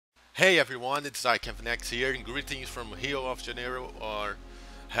Hey everyone, it's ICanFNX here, and greetings from Rio of Janeiro, or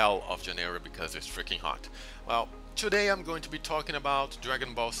Hell of Janeiro because it's freaking hot. Well, today I'm going to be talking about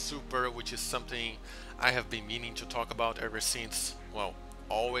Dragon Ball Super, which is something I have been meaning to talk about ever since, well,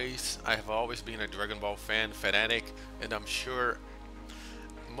 always. I have always been a Dragon Ball fanatic, and I'm sure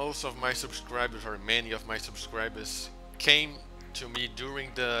most of my subscribers, or many of my subscribers, came to me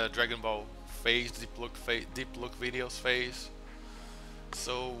during the Dragon Ball deep look videos phase.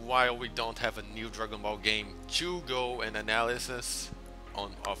 So while we don't have a new Dragon Ball game to go and analysis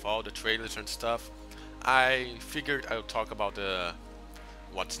of all the trailers and stuff, I figured I would talk about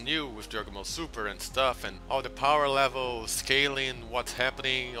what's new with Dragon Ball Super and stuff, and all the power level scaling, what's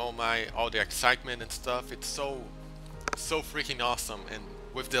happening, all the excitement and stuff. It's so freaking awesome. And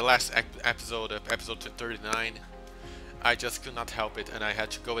with the last episode, episode 39, I just could not help it, and I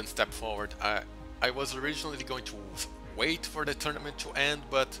had to go and step forward. I was originally going to wait for the tournament to end,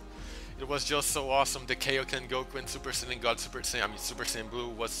 but it was just so awesome. The Kaioken Goku and Super Saiyan God, Super Saiyan Blue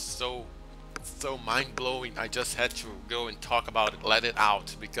was so mind-blowing. I just had to go and talk about it, let it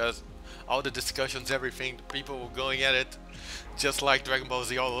out, because all the discussions, everything, people were going at it just like Dragon Ball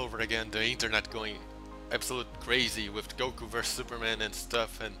Z all over again. The internet going absolute crazy with Goku vs Superman and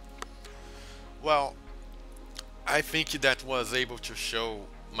stuff. And well, I think that was able to show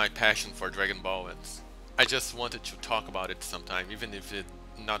my passion for Dragon Ball, and I just wanted to talk about it sometime, even if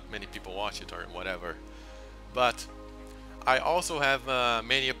not many people watch it or whatever. But I also have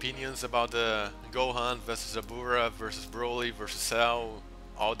many opinions about the Gohan versus Abura versus Broly versus Cell,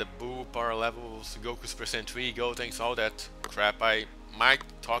 all the Buu power levels, Goku's percent 3, Gotenks, all that crap. I might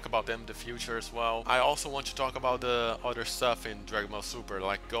talk about them in the future as well. I also want to talk about the other stuff in Dragon Ball Super,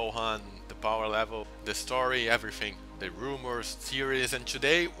 like Gohan, the power level, the story, everything, the rumors, theories, and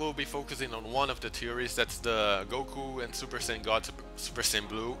today we'll be focusing on one of the theories. That's the Goku and Super Saiyan God, Super Saiyan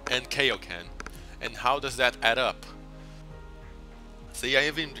Blue, and Kaioken. And how does that add up? See, I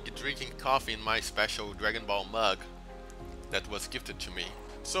have been drinking coffee in my special Dragon Ball mug that was gifted to me.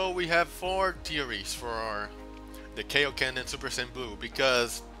 So we have 4 theories for the Kaioken and Super Saiyan Blue,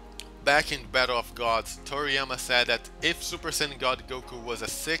 because back in Battle of Gods, Toriyama said that if Super Saiyan God Goku was a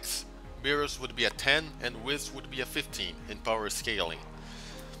 6, Beerus would be a 10, and Whis would be a 15 in power scaling.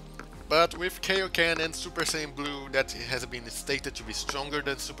 But with Kaioken and Super Saiyan Blue, that has been stated to be stronger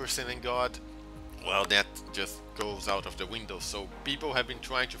than Super Saiyan God, well, that just goes out of the window. So people have been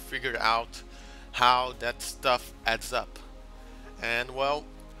trying to figure out how that stuff adds up. And well,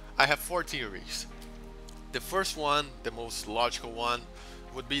 I have 4 theories. The first one, the most logical one,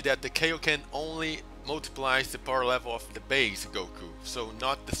 would be that the Kaioken only multiplies the power level of the base Goku, so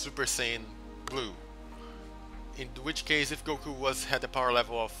not the Super Saiyan Blue. In which case, if Goku had a power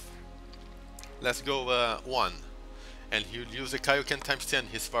level of, let's go 1, and he would use the Kaioken times 10,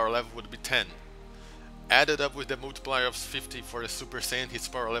 his power level would be 10. Added up with the multiplier of 50 for the Super Saiyan, his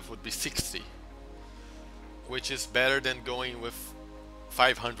power level would be 60. Which is better than going with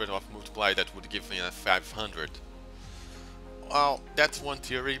 500 of multiply, that would give me a 500. Well, that's one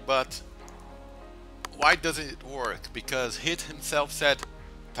theory, but why doesn't it work? Because he himself said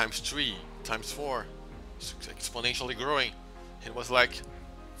times 3, times 4, exponentially growing. It was like,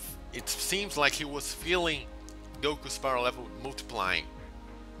 it seems like he was feeling Goku's power level multiplying,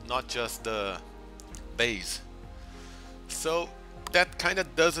 not just the base. So that kind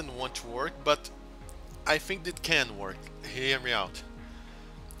of doesn't want to work, but I think it can work. Hear me out.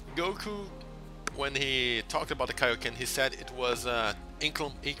 Goku, when he talked about the Kaioken, he said it was an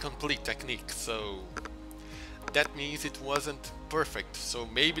incomplete technique, so that means it wasn't perfect. So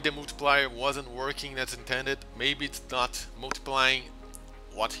maybe the multiplier wasn't working as intended, maybe it's not multiplying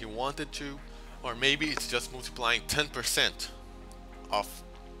what he wanted to, or maybe it's just multiplying 10% of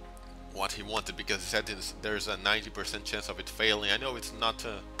what he wanted, because he said there's a 90% chance of it failing. I know it's not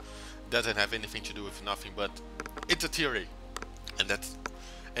doesn't have anything to do with nothing, but it's a theory.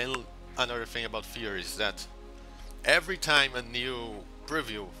 And another thing about theories is that every time a new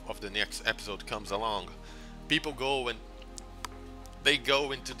preview of the next episode comes along, people go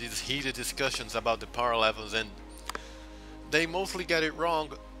into these heated discussions about the power levels, and they mostly get it wrong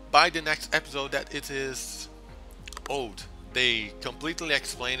by the next episode that it is old. They completely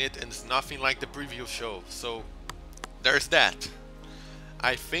explain it, and it's nothing like the preview show. So there's that.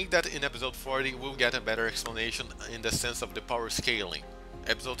 I think that in episode 40 we'll get a better explanation in the sense of the power scaling.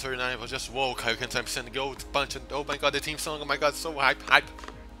 Episode 39 was just, whoa, Kaioken times 10, go punch, and oh my god, the theme song, oh my god, so hype.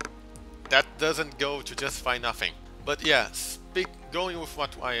 That doesn't go to justify nothing. But yeah, going with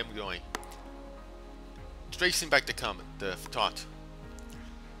what I am going. Tracing back the comment, the thought.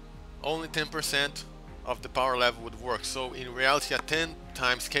 Only 10%, of the power level would work. So in reality, a 10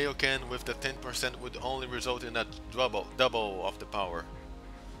 times Kaioken with the 10% would only result in a double of the power.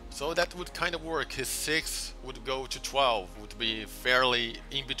 So that would kind of work. His 6 would go to 12, would be fairly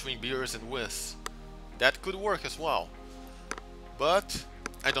in between Beerus and Whis. That could work as well. But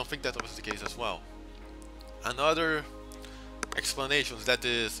I don't think that was the case as well. Another explanation is that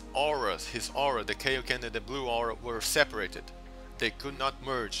his auras, the Kaioken and the blue aura, were separated. They could not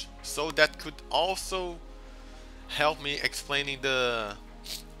merge. So that could also help me explaining the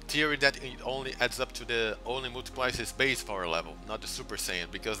theory that it only adds up to only multiplies his base power level, not the Super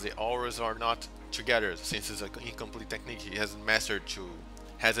Saiyan, because the auras are not together. Since it's an incomplete technique, he hasn't mastered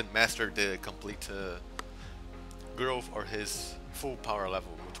the complete growth or his full power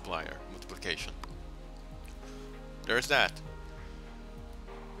level multiplication. There's that.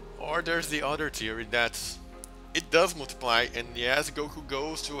 Or there's the other theory that it does multiply, and yes, Goku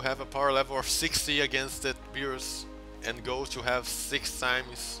goes to have a power level of 60 against the Beerus and goes to have 6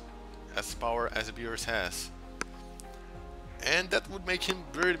 times as power as Beerus has. And that would make him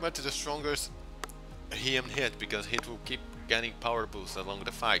pretty much the strongest hit, because Hit will keep getting power boosts along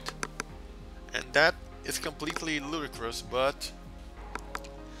the fight. And that is completely ludicrous, but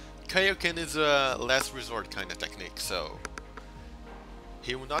Kaioken is a last resort kind of technique, so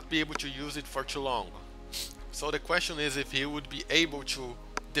he will not be able to use it for too long. So the question is if he would be able to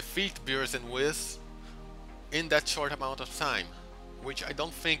defeat Beerus and Whis in that short amount of time, which I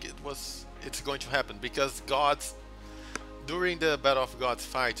don't think it's going to happen, because gods, during the Battle of Gods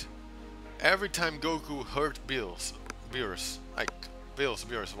fight, every time Goku hurt Beerus,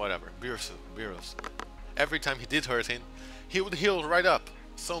 every time he did hurt him, he would heal right up.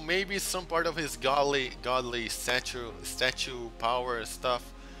 So maybe some part of his godly statue power stuff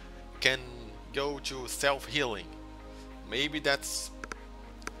can go to self-healing. Maybe that's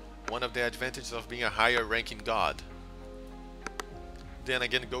one of the advantages of being a higher ranking god. Then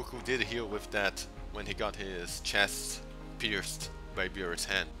again, Goku did heal with that when he got his chest pierced by Beerus'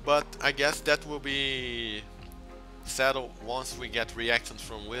 hand. But I guess that will be settled once we get reactions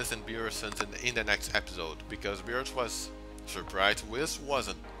from Whis and Beerus in the next episode, because Beerus was surprised, Whis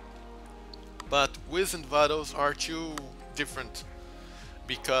wasn't. But Whis and Vados are two different,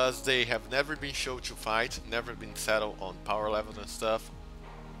 because they have never been shown to fight, never been settled on power levels and stuff,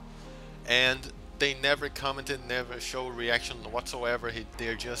 and they never commented, never show reaction whatsoever.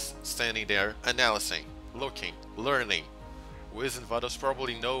 They're just standing there analyzing, looking, learning. Whis and Vados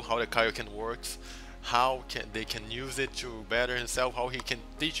probably know how the Kaioken works, how they can use it to better himself, how he can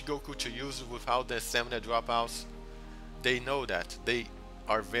teach Goku to use it without the stamina dropouts. They know that. They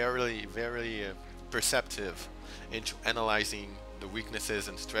are very perceptive into analyzing the weaknesses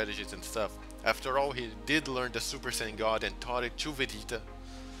and strategies and stuff. After all, he did learn the Super Saiyan God and taught it to Vegeta,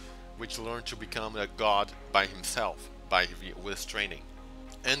 which learned to become a god by himself, with training.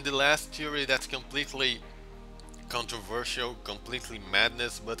 And the last theory that's completely controversial, completely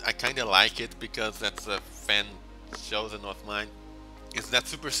madness, but I kinda like it because that's a fan chosen of mine, is that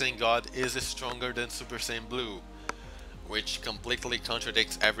Super Saiyan God is stronger than Super Saiyan Blue, which completely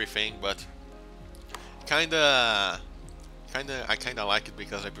contradicts everything, but I kinda like it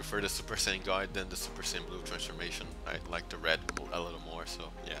because I prefer the Super Saiyan God than the Super Saiyan Blue transformation. I like the red a little more,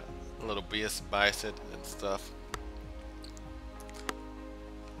 so yeah, a little biased and stuff.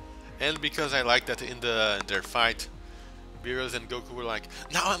 And because I like that in their fight, Beerus and Goku were like,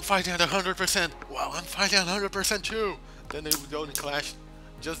 now I'm fighting at 100%, well, I'm fighting at 100% too! Then they would go and clash.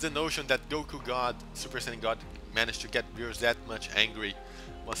 Just the notion that Goku God, Super Saiyan God, managed to get Beerus that much angry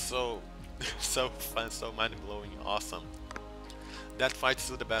was so fun, so mind-blowing, awesome. That fight is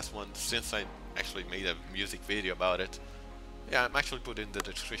still the best one, since I actually made a music video about it. Yeah, I'm actually put it in the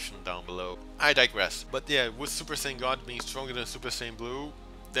description down below. I digress. But yeah, with Super Saiyan God being stronger than Super Saiyan Blue,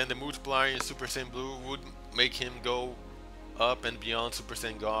 then the multiplier in Super Saiyan Blue would make him go up and beyond Super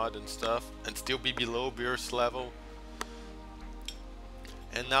Saiyan God and stuff, and still be below Beerus' level.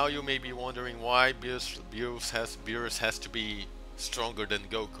 And now you may be wondering why Beerus has to be stronger than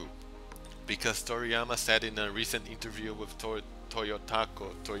Goku. Because Toriyama said in a recent interview with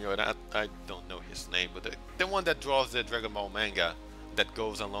Toyota, I don't know his name, but the one that draws the Dragon Ball manga that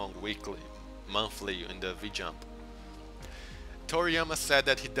goes along monthly in the V-Jump. Toriyama said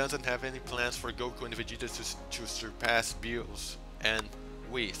that he doesn't have any plans for Goku and Vegeta to surpass Beerus and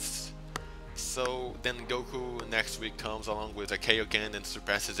Whis. So then Goku next week comes along with a Kaioken and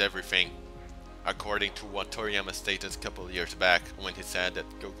surpasses everything, according to what Toriyama stated a couple of years back when he said that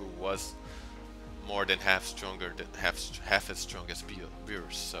Goku was more than half as strong as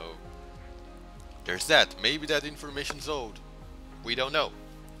Beerus. So there's that. Maybe that information's old. We don't know.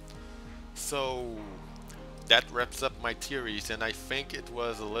 So that wraps up my theories, and I think it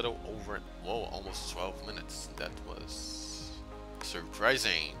was a little over, whoa, almost 12 minutes. That was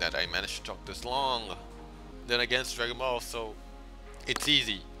surprising that I managed to talk this long. Then against Dragon Ball, so it's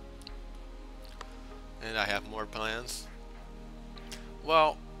easy. And I have more plans.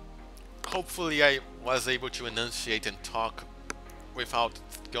 Well, hopefully I was able to enunciate and talk without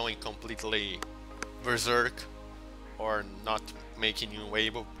going completely berserk or not making you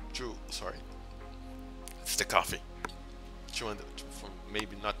able to, sorry, it's the coffee,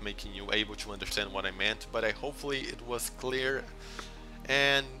 maybe not making you able to understand what I meant, but hopefully it was clear,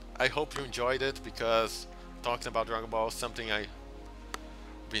 and I hope you enjoyed it, because talking about Dragon Ball is something I've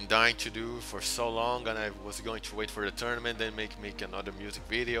been dying to do for so long, and I was going to wait for the tournament, then make another music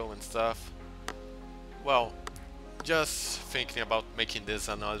video and stuff. Well, just thinking about making this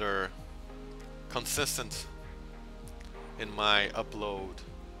another consistent in my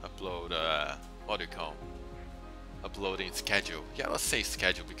what do you call, uploading schedule. Yeah, let's say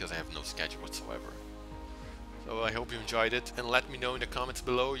schedule, because I have no schedule whatsoever. So I hope you enjoyed it, and let me know in the comments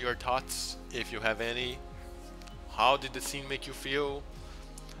below your thoughts, if you have any. How did the scene make you feel?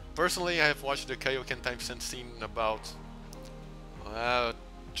 Personally, I have watched the Kaioken timestamp scene about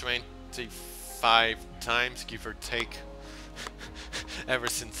 25 times, give or take, ever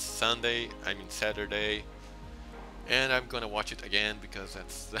since Saturday, and I'm gonna watch it again because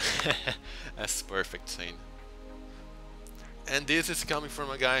that's perfect scene. And this is coming from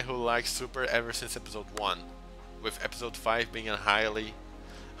a guy who likes Super ever since episode 1, with episode 5 being a highly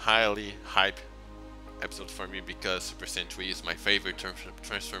hype episode for me, because Super Saiyan 3 is my favorite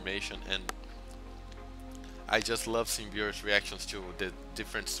transformation, and I just love seeing viewers' reactions to the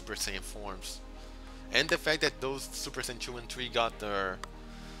different Super Saiyan forms, and the fact that those Super Saiyan 2 and 3 got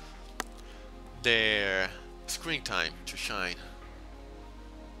their screen time to shine.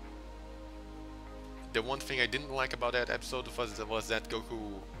 The one thing I didn't like about that episode was that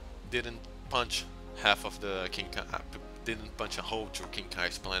Goku didn't punch half of the didn't punch a hole through King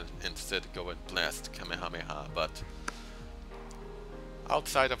Kai's planet, instead go and blast Kamehameha. But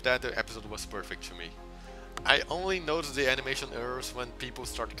outside of that, the episode was perfect to me. I only noticed the animation errors when people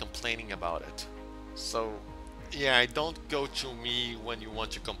start complaining about it. So yeah, don't go to me when you want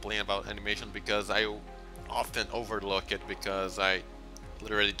to complain about animation, because I often overlook it, because I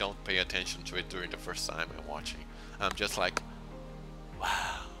literally don't pay attention to it during the first time I'm watching. I'm just like,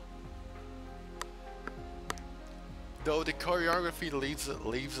 wow. Though the choreography leaves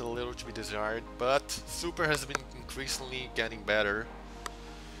a little to be desired, but Super has been increasingly getting better,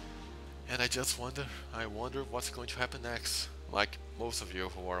 and I wonder what's going to happen next, like most of you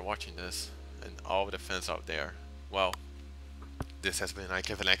who are watching this, and all the fans out there. Well, this has been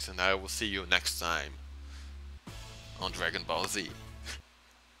Kaioken SSB, and I will see you next time on Dragon Ball Z.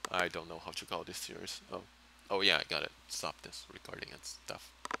 I don't know how to call this series. Oh yeah, I got it. Stop this recording and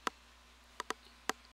stuff.